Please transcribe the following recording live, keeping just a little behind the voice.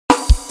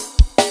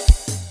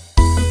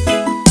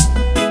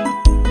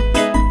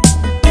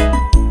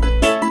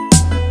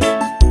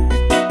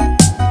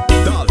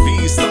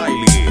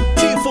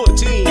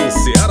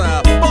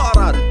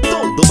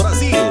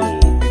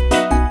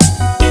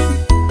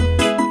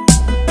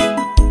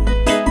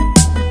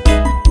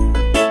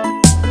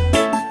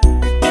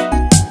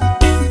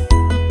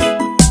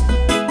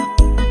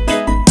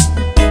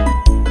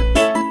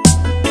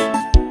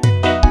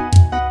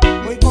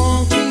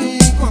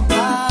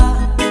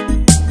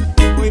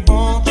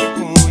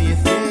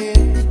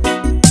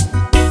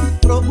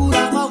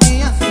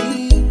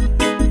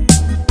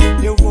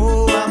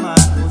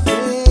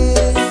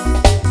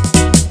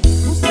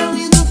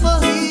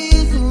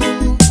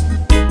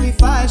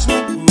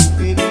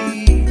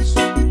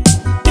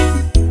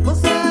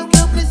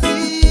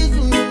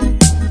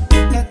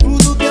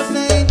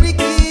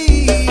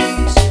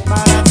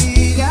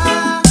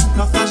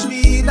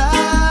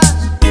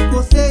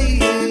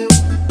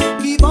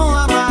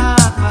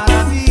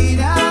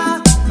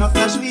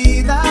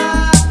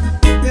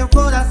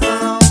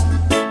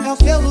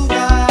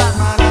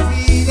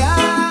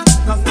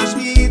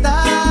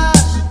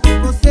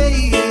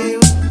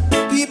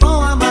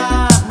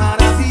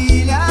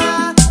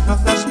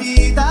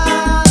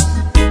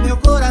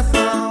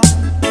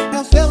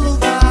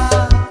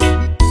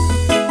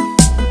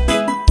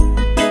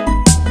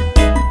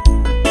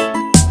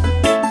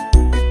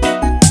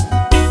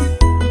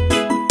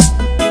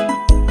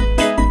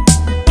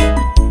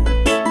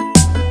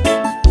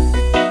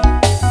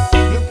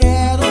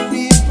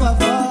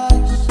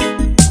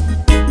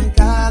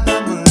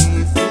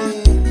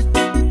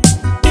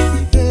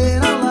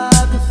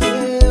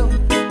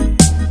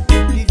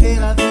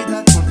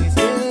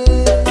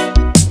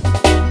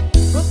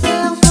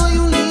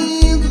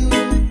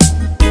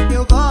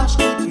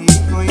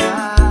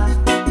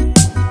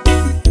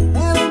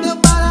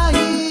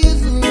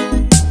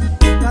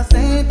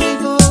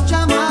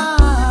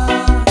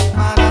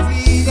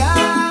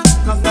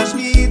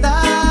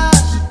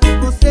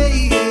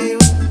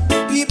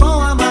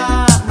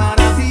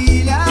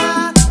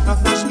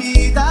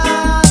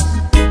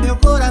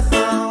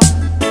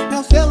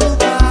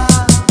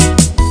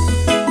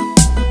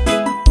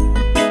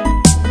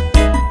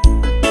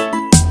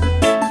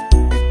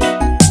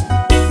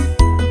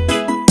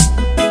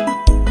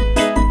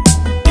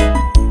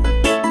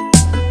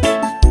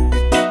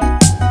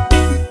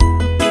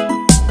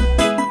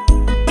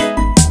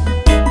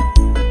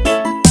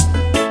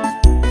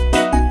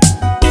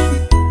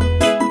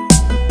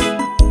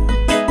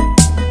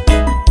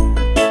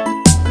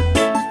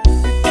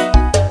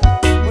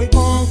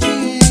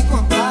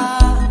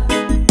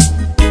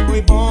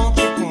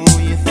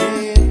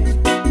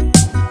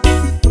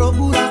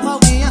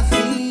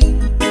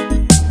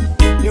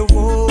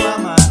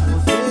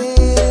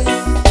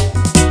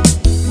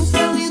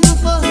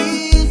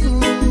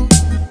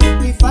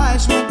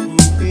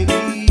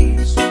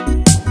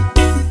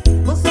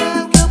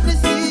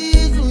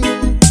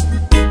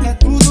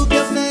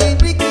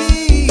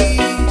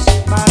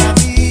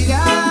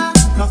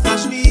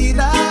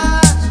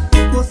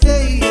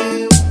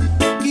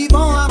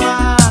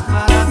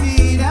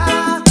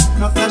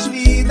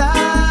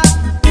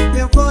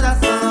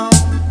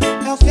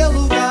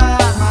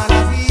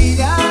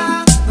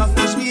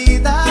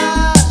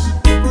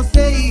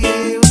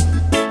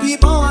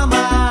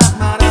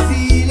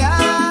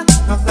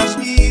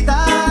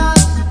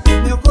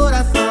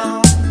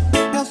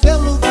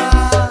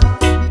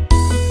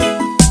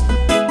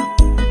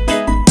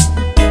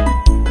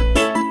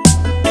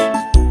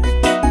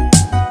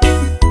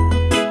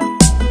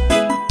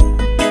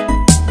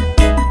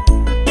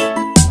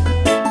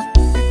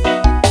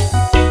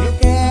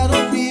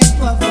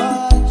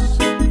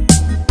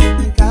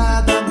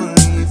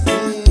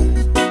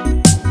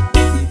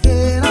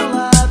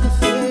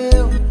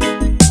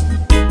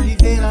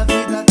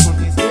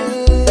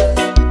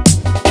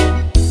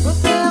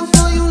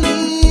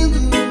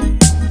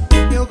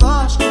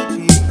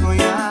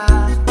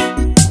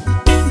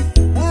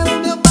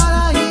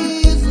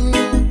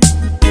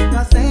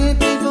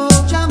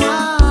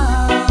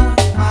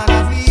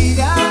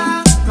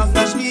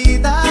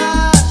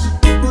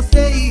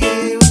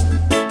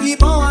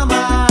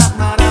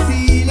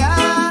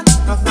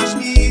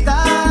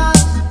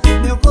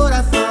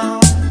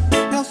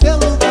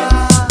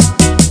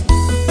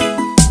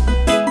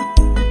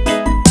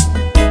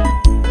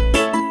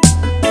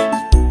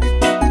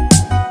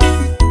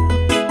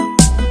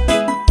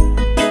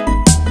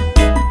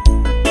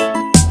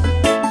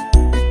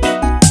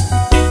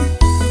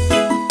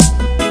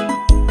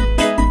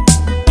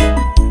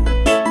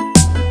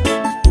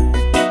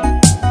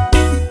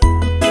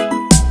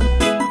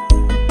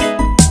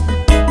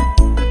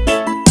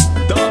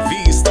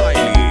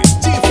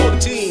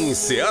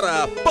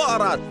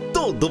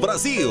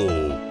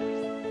Brasil.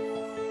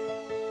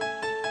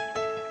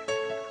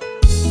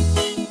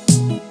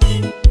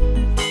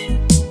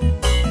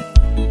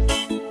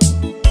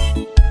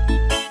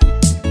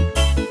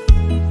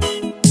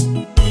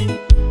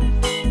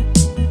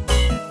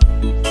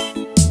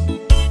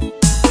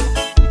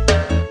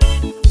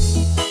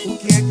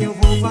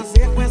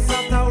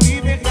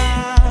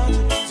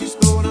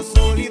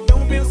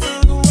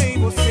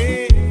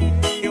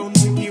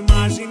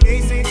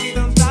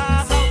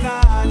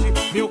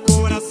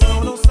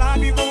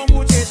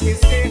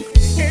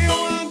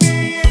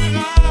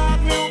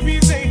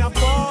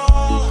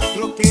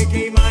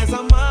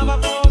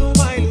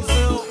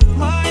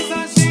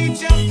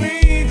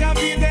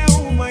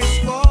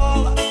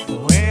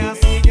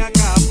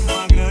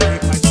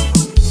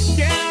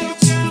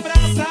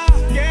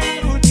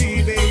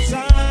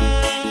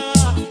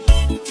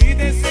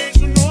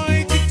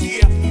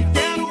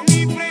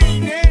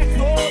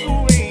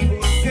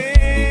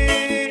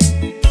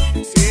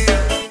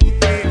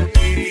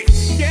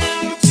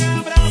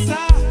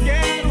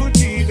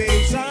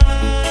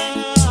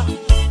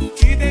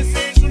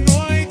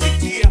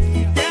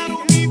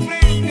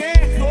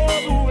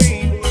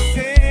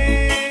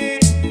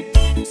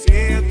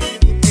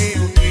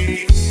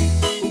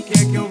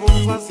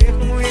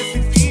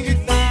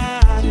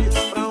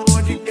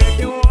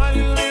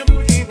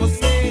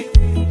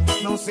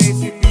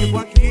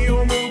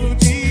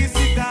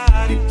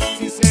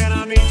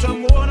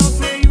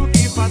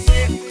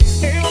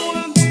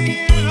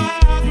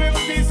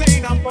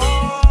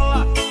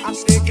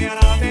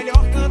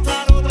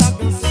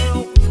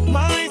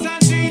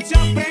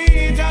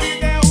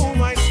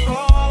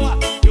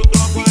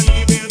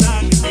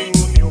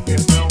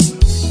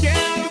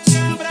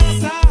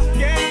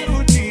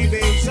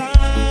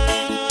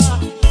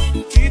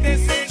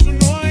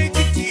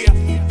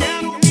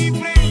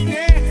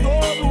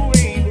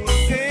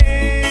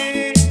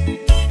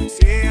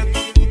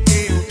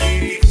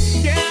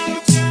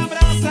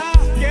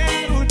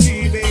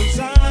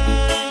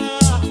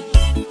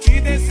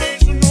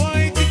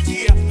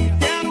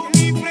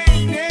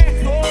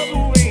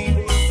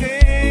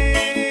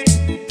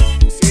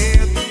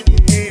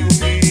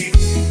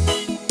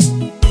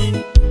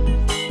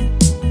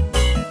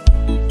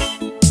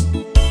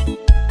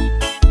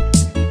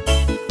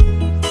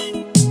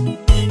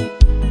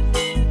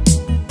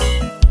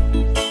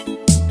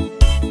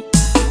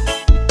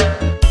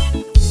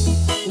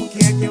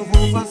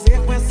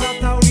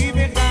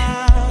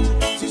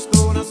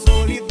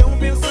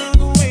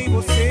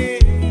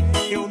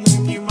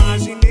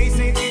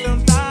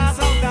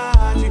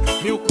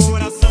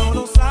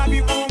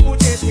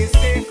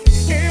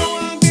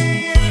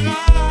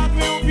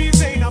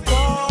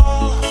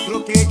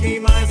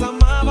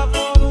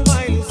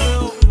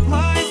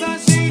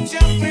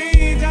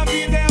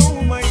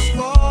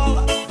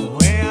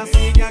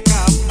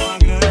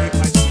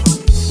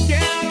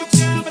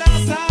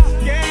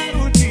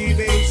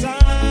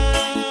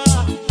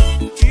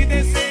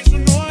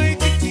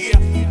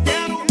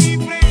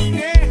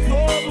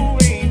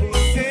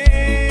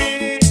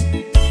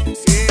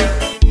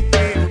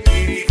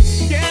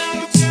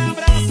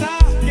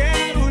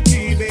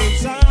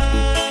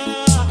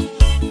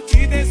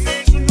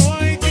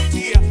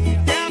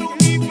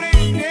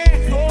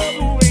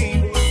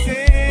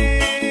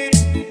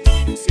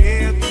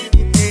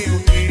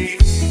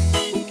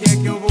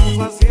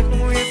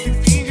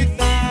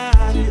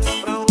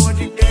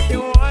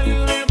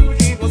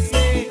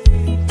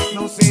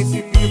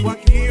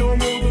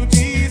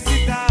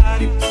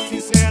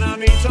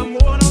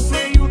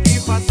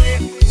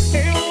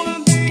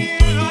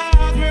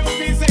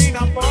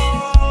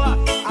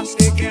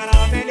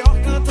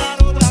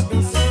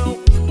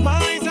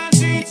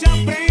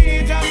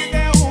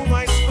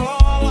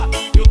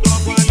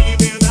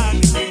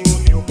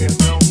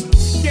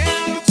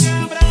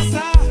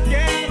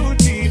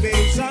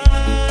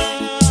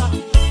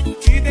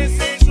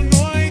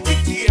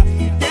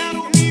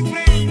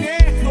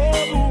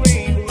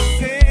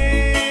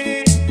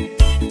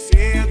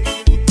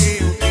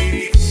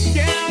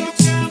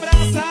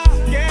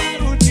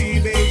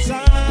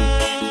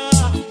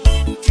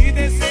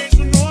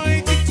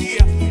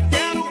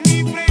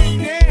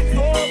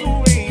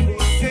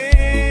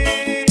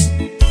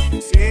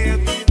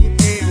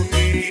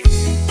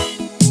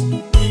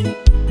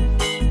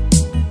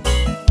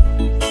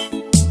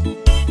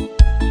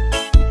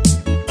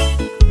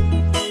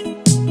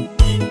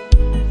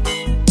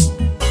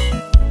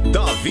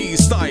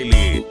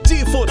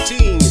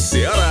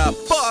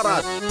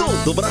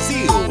 do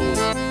Brasil.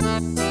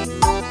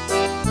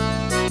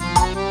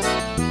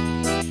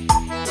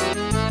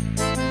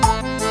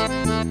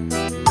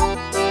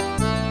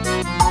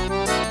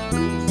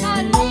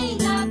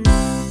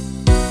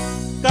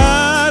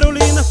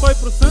 Carolina foi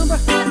pro samba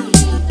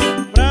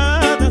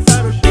pra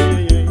dançar o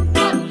xenhen.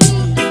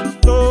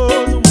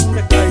 Todo mundo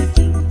é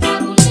caidinho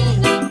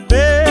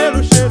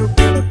pelo cheiro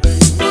que ela tem.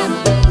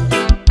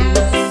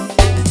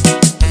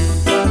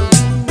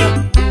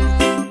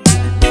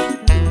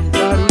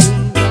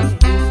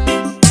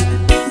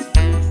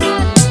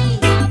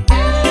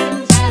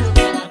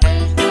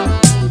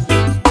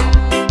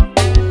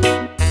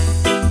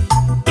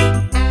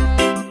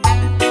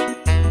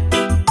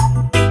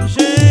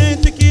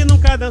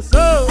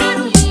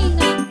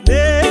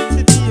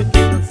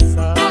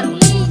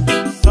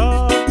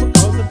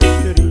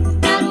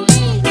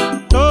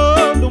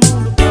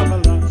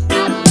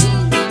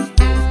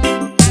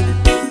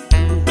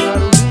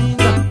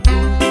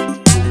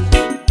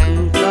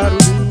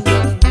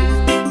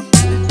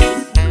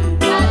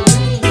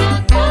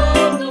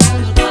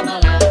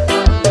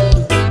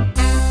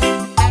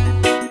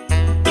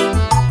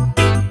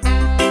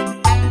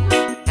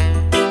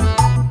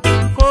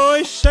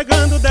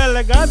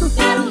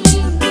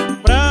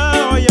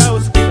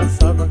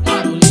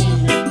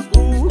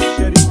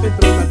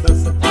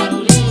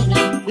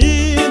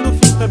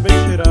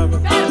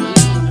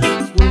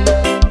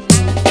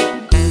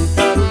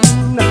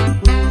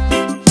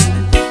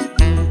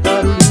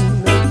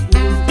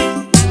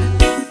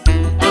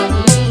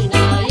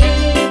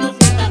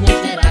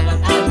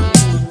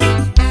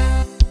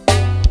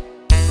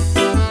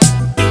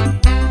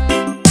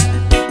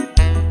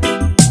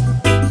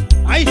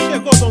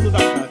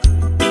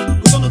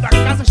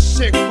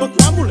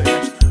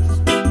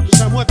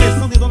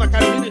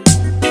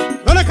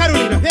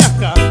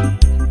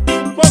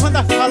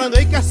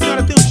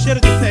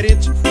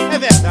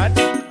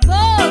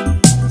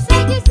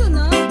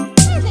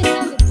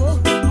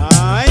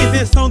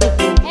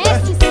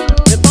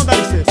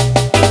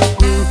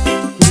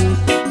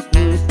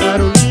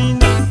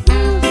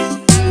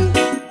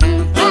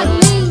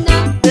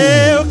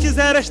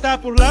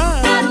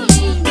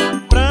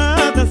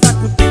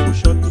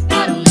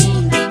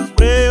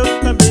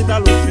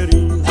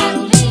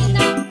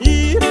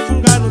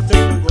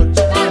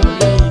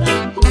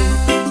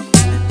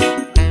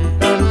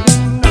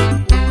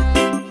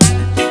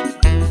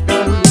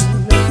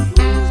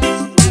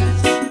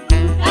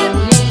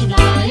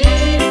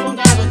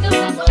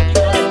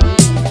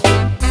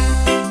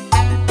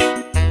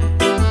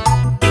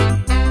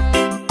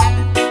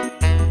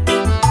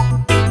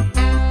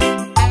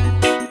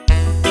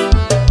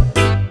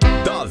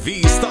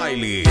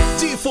 Style,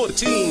 de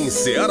Fortim,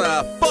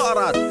 Ceará,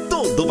 para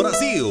todo o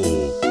Brasil.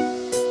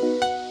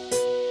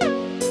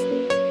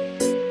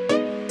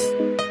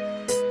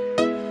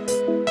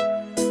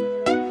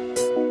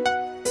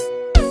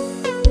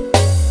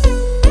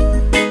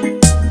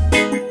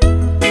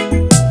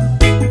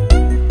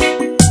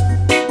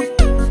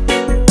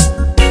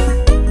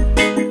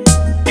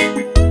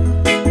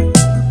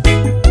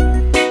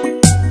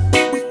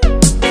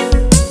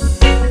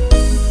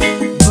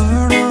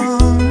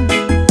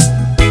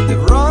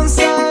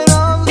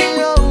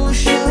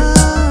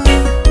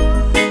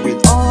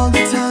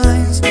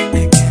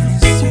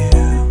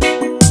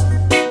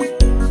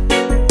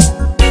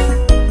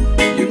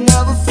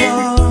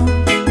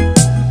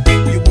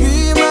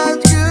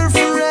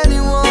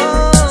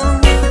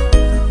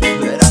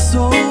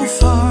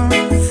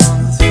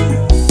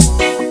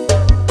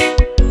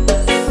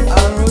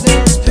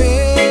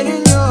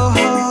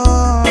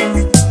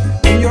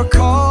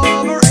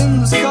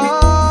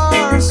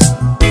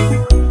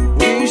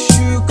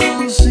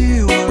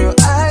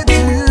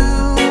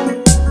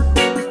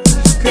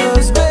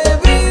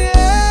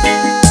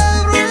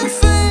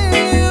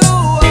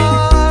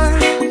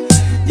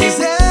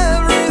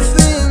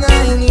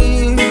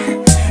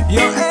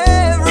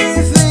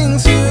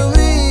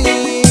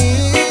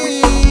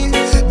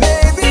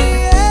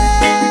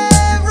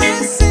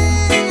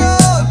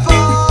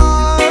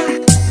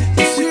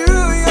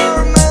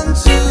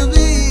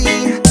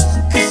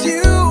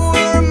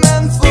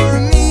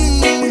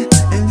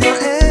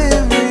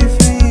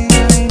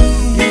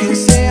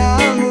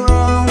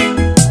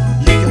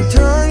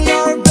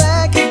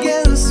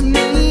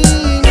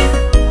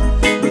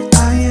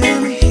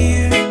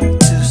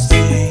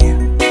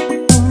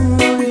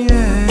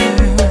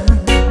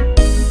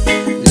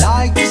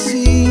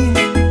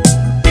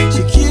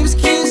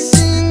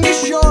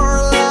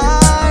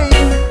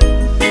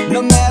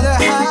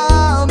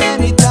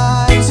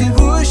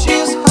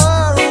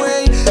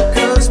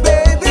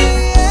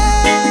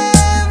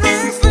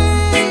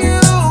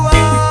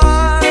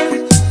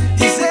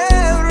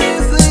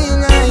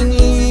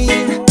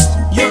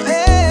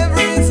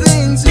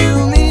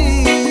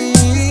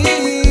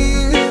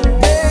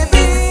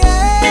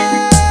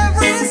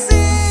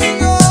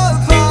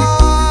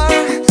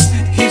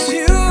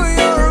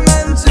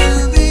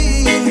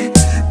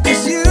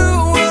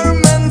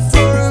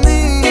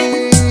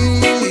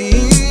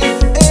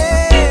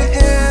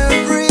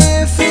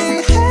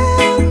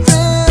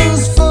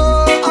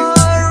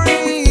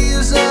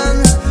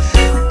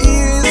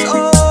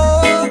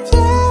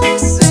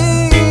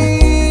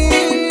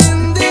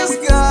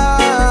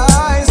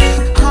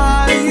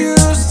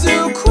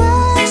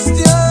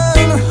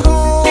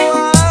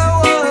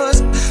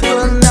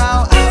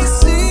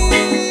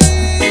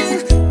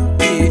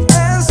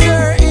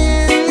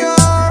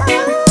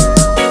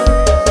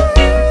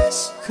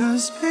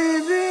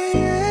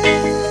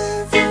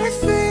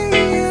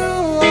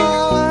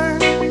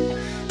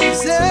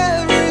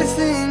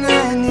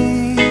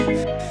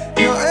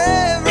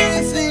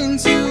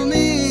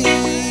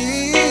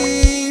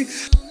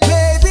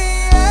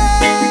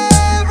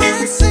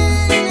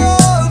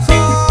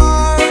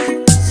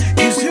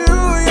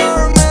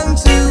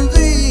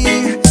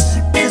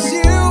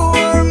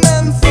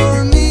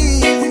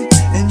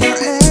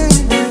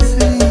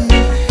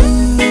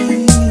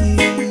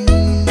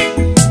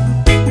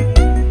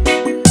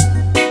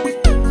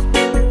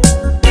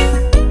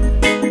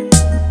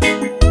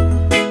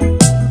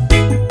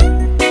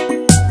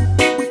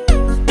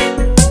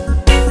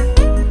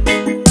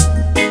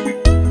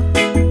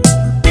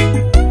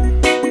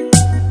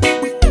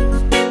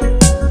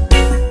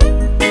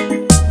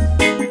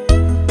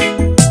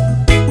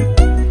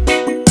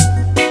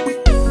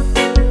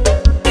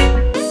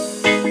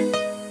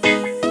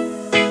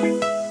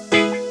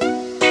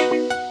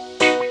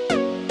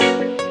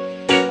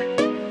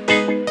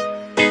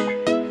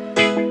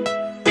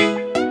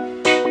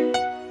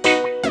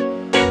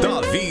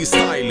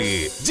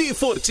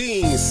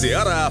 Fortim,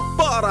 Ceará,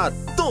 para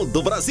todo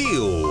o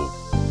Brasil.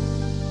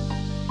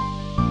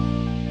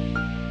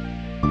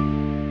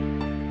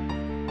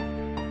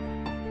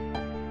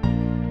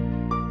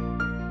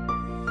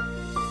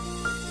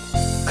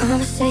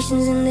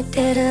 Conversations in the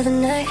dead of the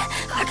night,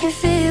 I can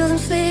feel them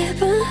slip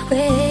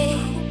away.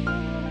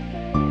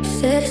 You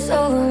said it's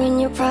over and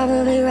you're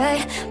probably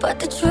right, but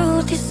the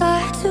truth is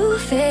hard to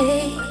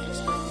face.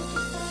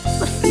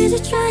 My friends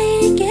are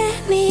trying to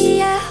get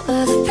me out,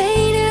 but the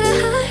pain of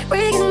the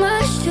heartbreak is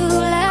much too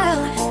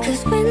loud.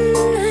 Cause when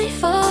the night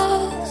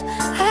falls,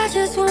 I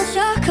just want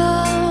your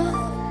call.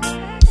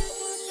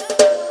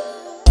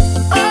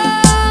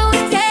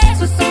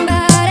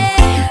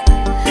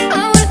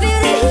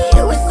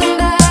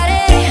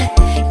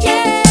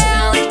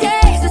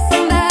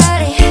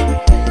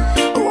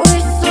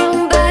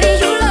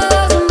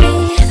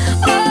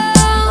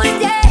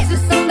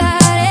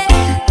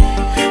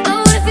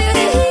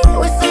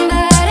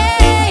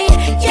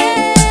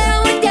 Yeah.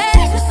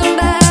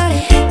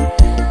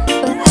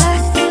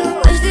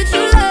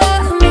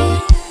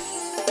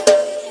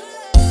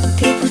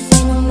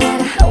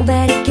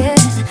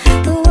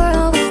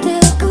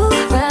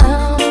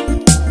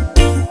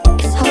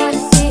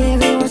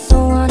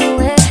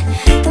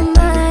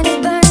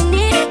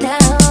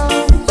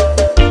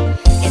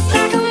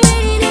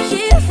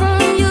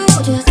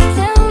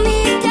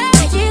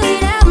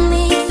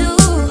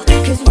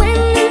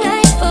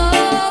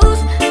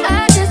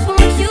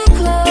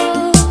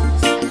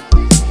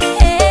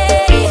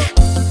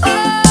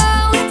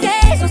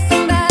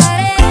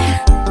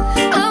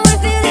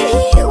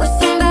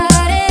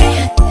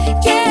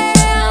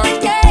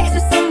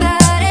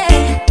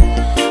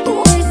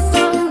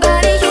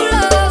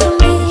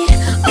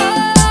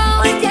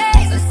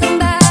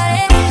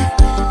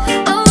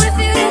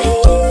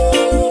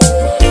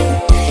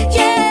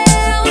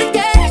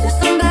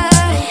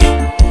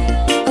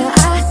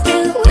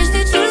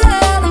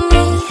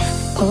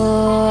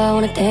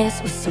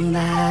 dance with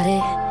somebody.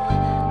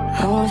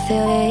 I wanna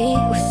feel the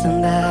heat with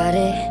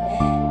somebody.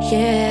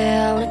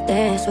 Yeah, I wanna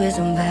dance with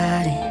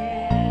somebody.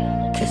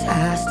 Cause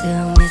I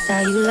still miss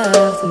how you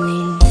loved me.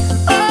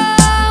 Oh,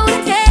 I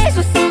wanna dance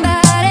with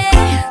somebody.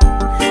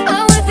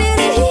 I wanna feel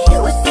the heat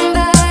with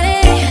somebody.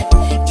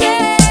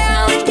 Yeah,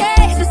 I wanna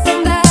dance with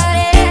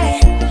somebody.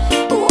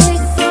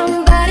 With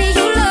somebody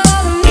you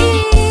love me.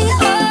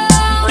 Oh,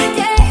 I wanna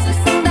dance with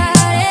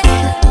somebody.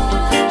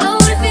 I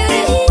wanna feel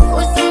the heat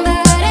with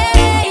somebody.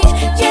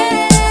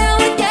 Yeah, I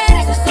wanna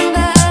dance with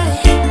somebody.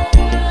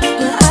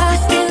 But I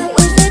still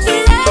wish that you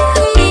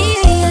loved me.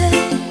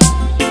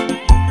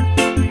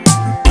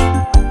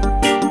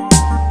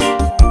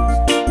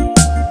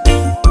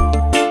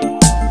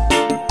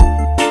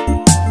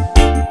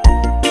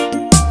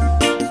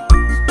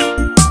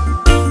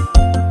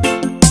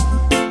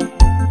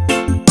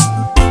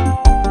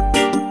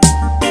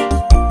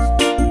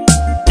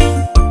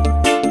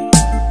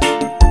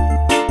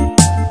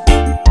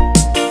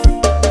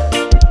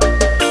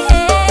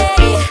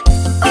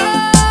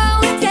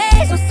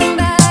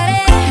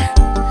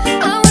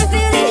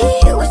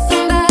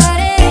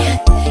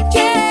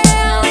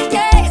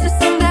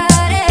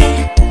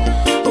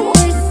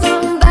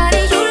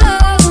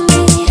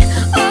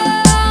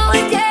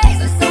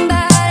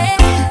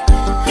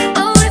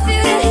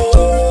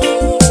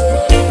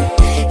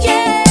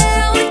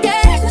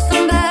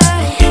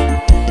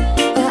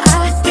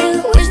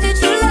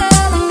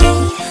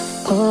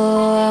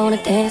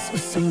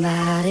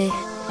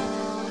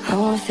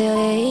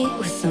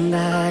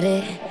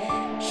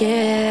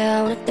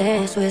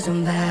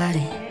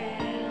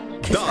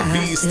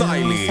 Davi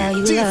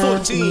Style, de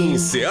Volte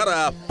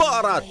Ceará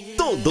para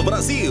todo o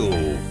Brasil.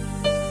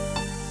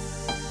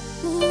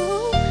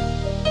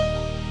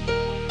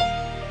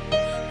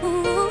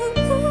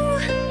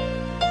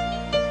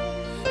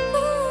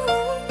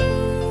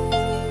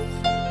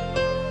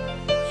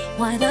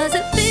 Why does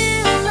it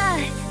feel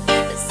like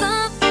there's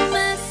something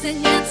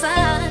missing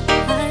inside?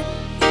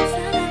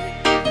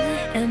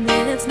 And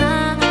then it's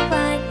not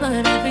right,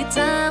 but every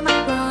time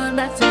I run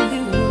back to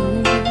you.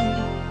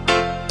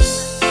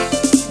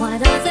 Why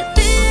does it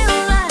feel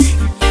like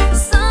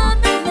there's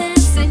something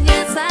missing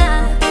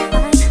inside?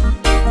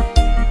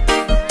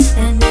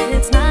 And then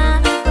it's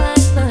not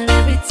right, but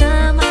every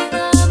time I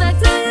run back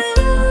to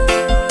you.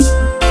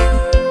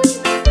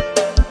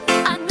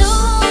 I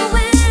know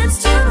it's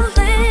too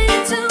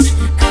late to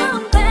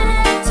come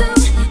back to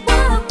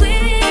what we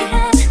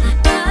had,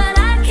 but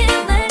I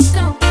can't let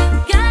go.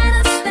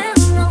 Gotta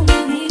stand on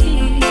me.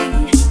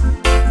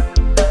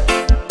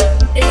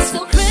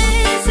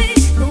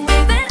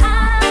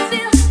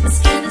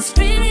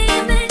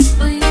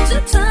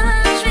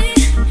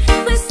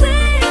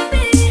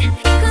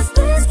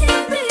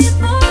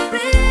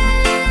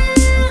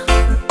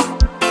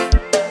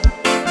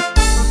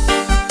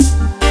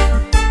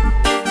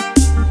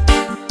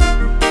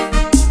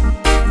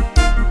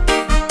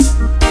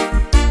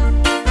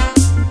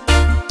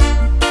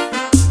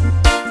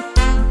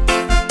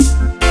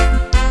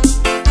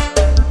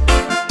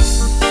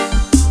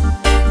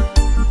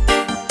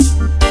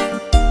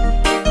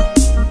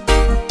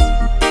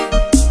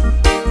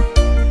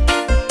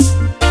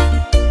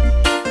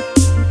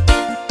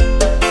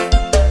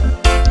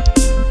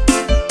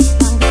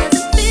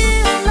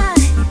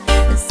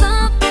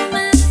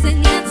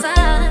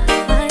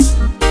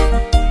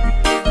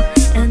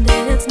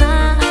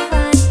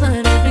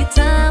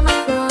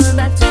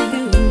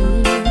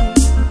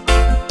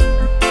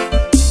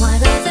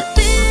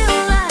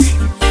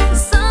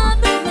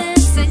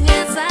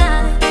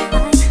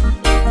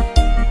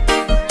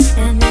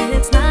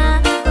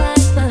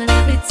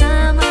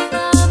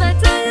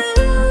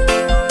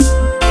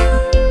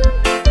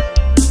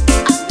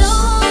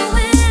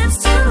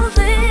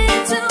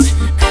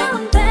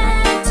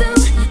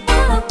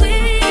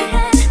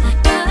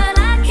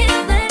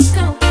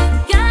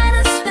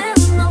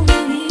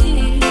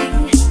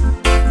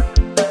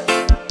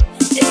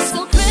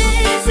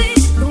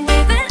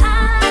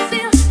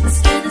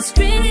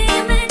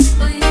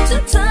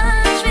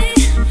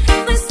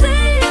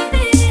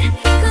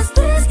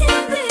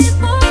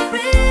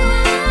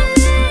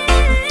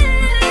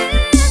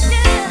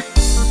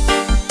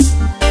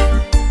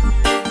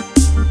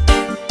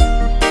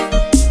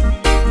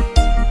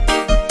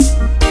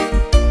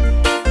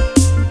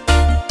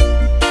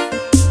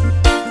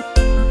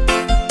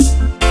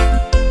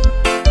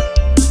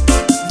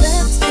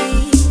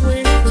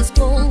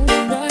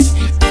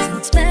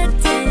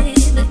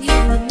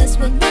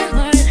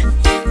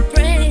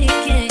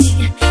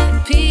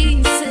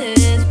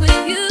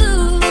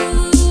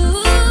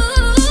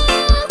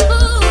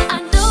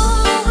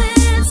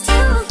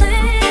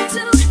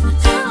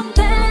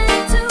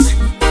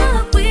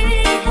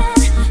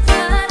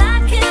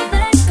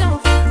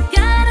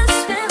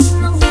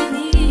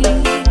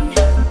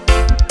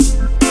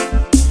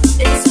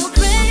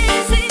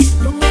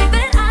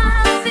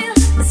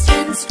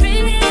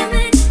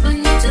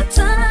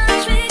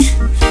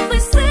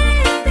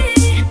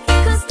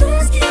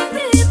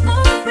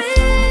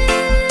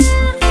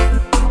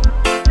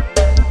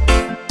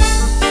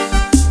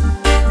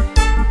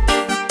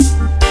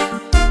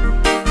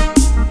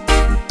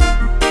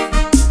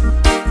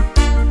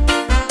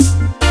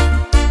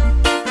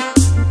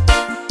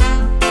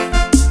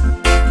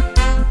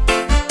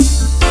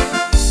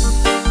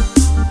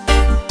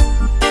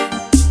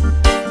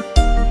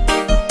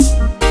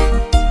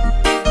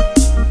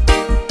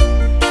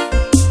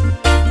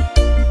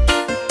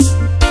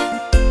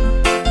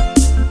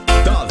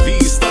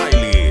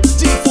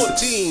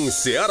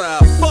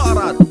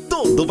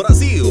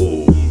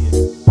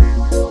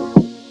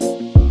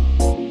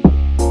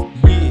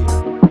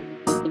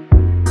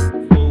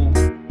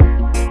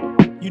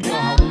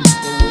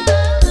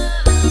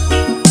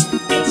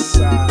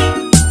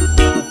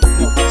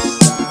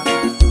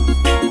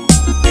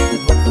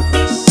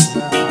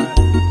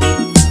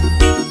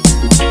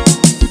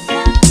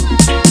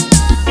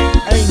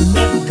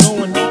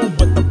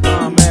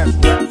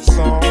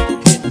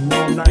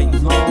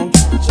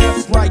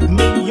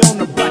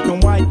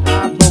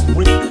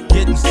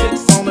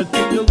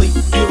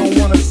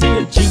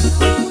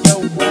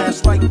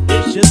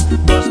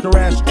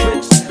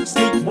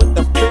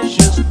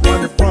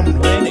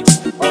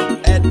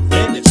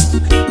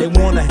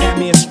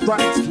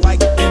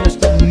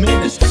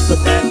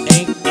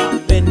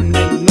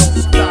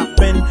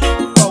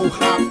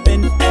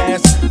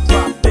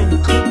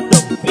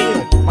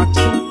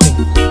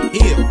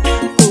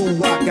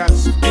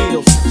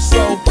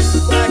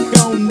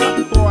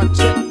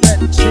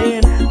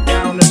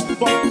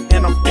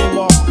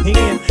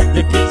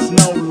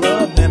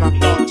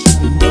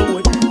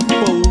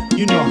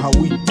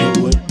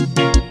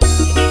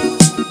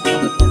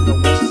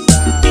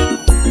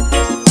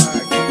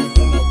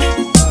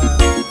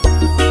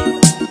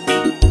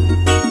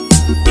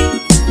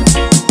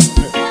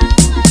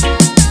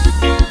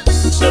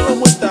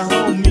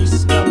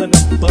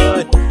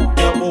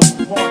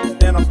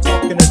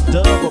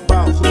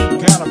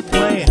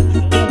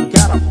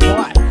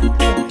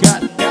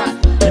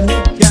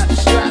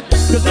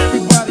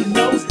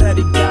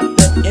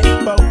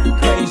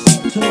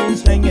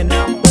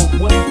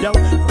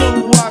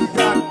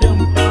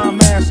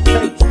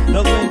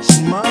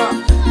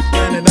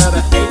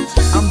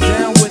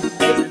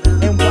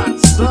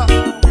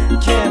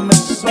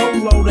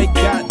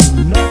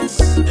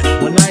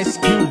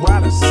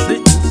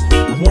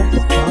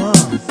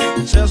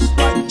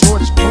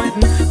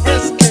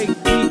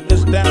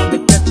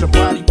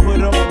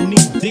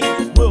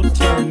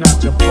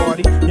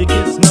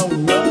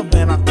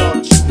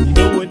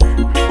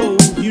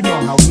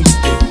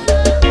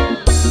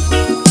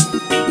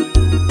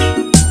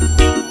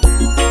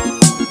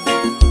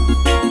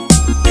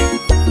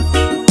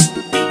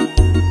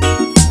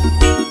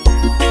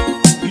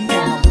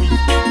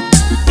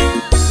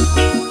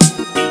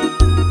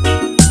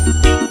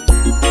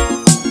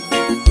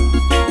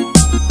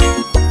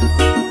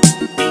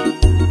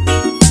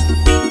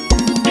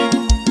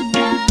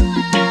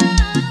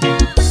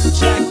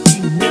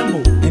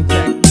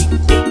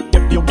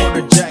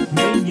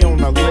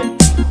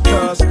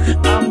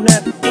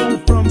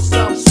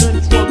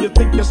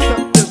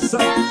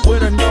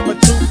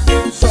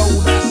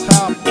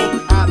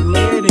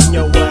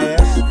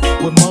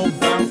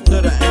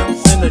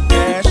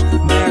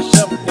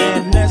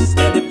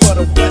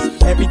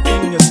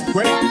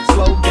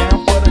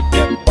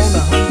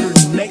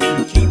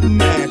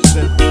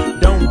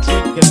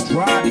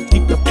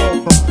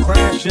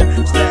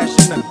 station,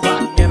 stashing the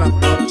clock, and I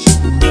thought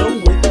you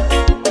know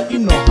it. You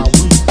know how we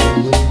do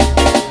it.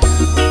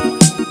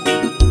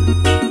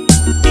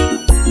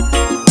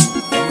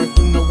 I'm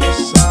from the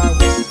west side,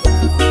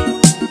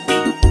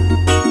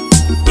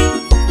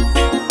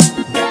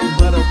 nothing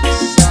but a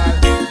west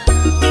side.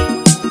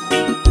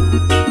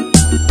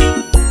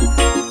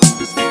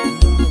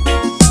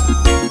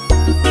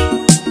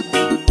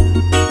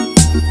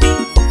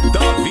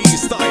 Davi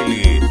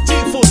Style, de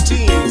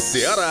Fortim,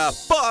 Ceará,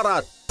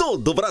 para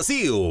todo o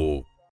Brasil.